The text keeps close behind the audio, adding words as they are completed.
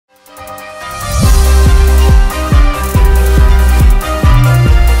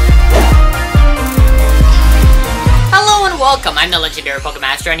I'm the legendary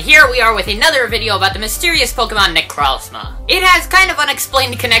PokéMaster, and here we are with another video about the mysterious Pokemon Necrozma. It has kind of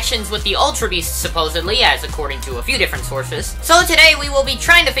unexplained connections with the Ultra Beasts, supposedly, as according to a few different sources. So today we will be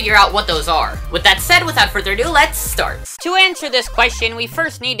trying to figure out what those are. With that said, without further ado, let's start. To answer this question, we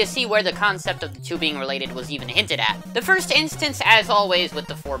first need to see where the concept of the two being related was even hinted at. The first instance, as always with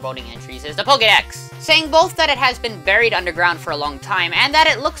the foreboding entries, is the Pokédex, saying both that it has been buried underground for a long time, and that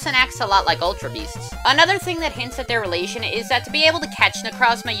it looks and acts a lot like Ultra Beasts. Another thing that hints at their relation is that to be able to catch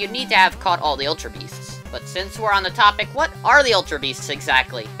Necrozma, you need to have caught all the Ultra Beasts. But since we're on the topic, what are the Ultra Beasts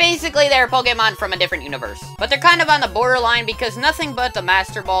exactly? Basically, they're Pokemon from a different universe. But they're kind of on the borderline because nothing but the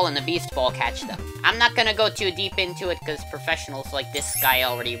Master Ball and the Beast Ball catch them. I'm not gonna go too deep into it because professionals like this guy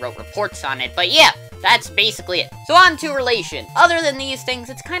already wrote reports on it, but yeah, that's basically it. So on to relation. Other than these things,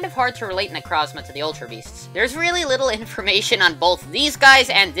 it's kind of hard to relate Necrozma to the Ultra Beasts. There's really little information on both these guys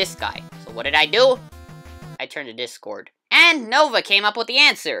and this guy. So what did I do? I turned to Discord. And Nova came up with the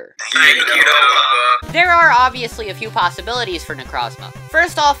answer. There are obviously a few possibilities for Necrozma.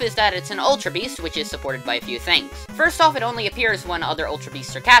 First off is that it's an Ultra Beast, which is supported by a few things. First off, it only appears when other Ultra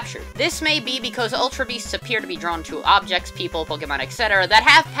Beasts are captured. This may be because Ultra Beasts appear to be drawn to objects, people, Pokemon, etc. that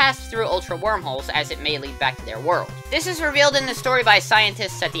have passed through Ultra Wormholes, as it may lead back to their world. This is revealed in the story by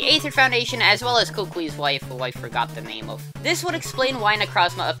scientists at the Aether Foundation, as well as Kukui's wife, who I forgot the name of. This would explain why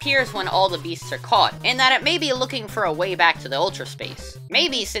Necrozma appears when all the beasts are caught, in that it may be looking for a way back to the Ultra Space.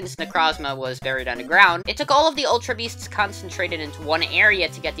 Maybe since Necrozma was buried underground, it took all of the Ultra Beasts concentrated into one area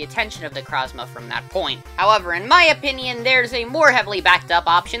to get the attention of Necrozma from that point. However, in my opinion, there's a more heavily backed up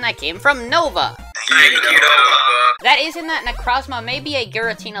option that came from Nova. That is in that Necrozma may be a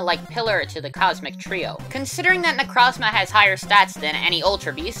Giratina-like pillar to the Cosmic Trio. Considering that Necrozma has higher stats than any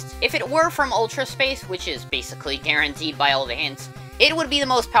Ultra Beast, if it were from Ultra Space, which is basically guaranteed by all the hints, it would be the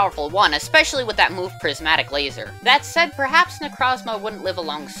most powerful one, especially with that move Prismatic Laser. That said, perhaps Necrozma wouldn't live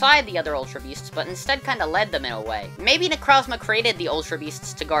alongside the other Ultra Beasts, but instead kinda led them in a way. Maybe Necrozma created the Ultra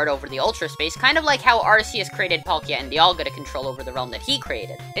Beasts to guard over the Ultra Space, kind of like how Arceus created Palkia and Dialga to control over the realm that he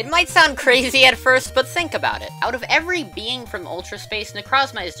created. It might sound crazy at first, but think about it. Out of every being from Ultra Space,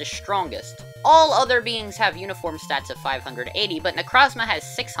 Necrozma is the strongest. All other beings have uniform stats of 580, but Necrozma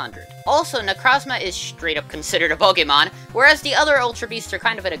has 600. Also, Necrozma is straight up considered a Pokemon, whereas the other Ultra Beasts are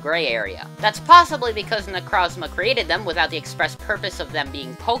kind of in a gray area. That's possibly because Necrozma created them without the express purpose of them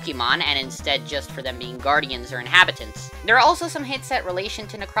being Pokemon, and instead just for them being guardians or inhabitants. There are also some hints at relation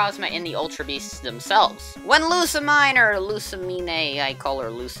to Necrozma in the Ultra Beasts themselves. When Lusamine, or Lusamine, I call her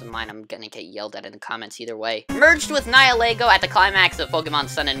Lusamine, I'm gonna get yelled at in the comments either way, merged with Nihilego at the climax of Pokemon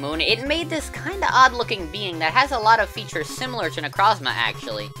Sun and Moon, it made this kinda odd-looking being that has a lot of features similar to Necrozma,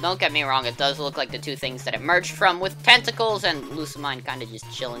 actually. Don't get me wrong, it does look like the two things that it merged from, with tentacles and Lusamine kinda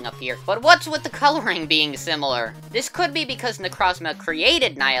just chilling up here. But what's with the coloring being similar? This could be because Necrozma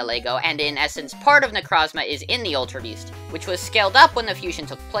created Nihilego, and in essence, part of Necrozma is in the Ultra Beast, which was scaled up when the fusion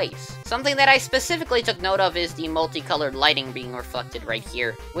took place. Something that I specifically took note of is the multicolored lighting being reflected right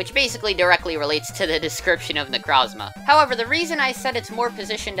here, which basically directly relates to the description of Necrozma. However, the reason I said it's more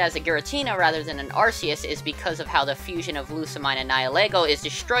positioned as a Giratina rather than an Arceus is because of how the fusion of Lusamine and Nihilego is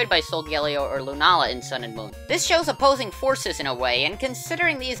destroyed by Solgaleo or Lunala in Sun and Moon. This shows opposing forces in a way, and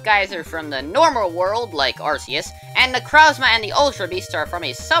considering these guys are from the normal world, like Arceus, and Necrozma and the Ultra Beast are from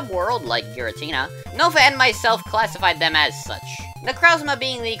a sub-world, like Giratina, Nova and myself classified them as such. Necrozma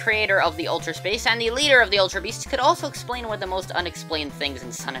being the creator of the Ultra Space and the leader of the Ultra Beasts could also explain one of the most unexplained things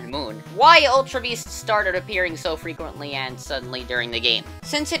in Sun and Moon. Why Ultra Beasts started appearing so frequently and suddenly during the game.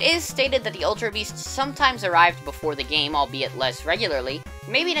 Since it is stated that the Ultra Beasts sometimes arrived before the game, albeit less regularly,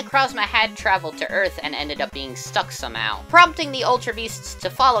 maybe Necrozma had traveled to Earth and ended up being stuck somehow, prompting the Ultra Beasts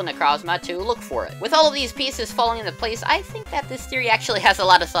to follow Necrozma to look for it. With all of these pieces falling into place, I think that this theory actually has a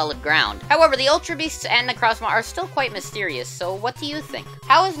lot of solid ground. However, the Ultra Beasts and Necrozma are still quite mysterious, so what do you think?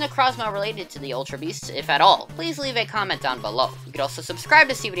 How is Necrozma related to the Ultra Beasts, if at all? Please leave a comment down below. You could also subscribe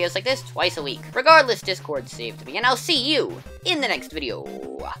to see videos like this twice a week. Regardless, Discord saved me, and I'll see you in the next video.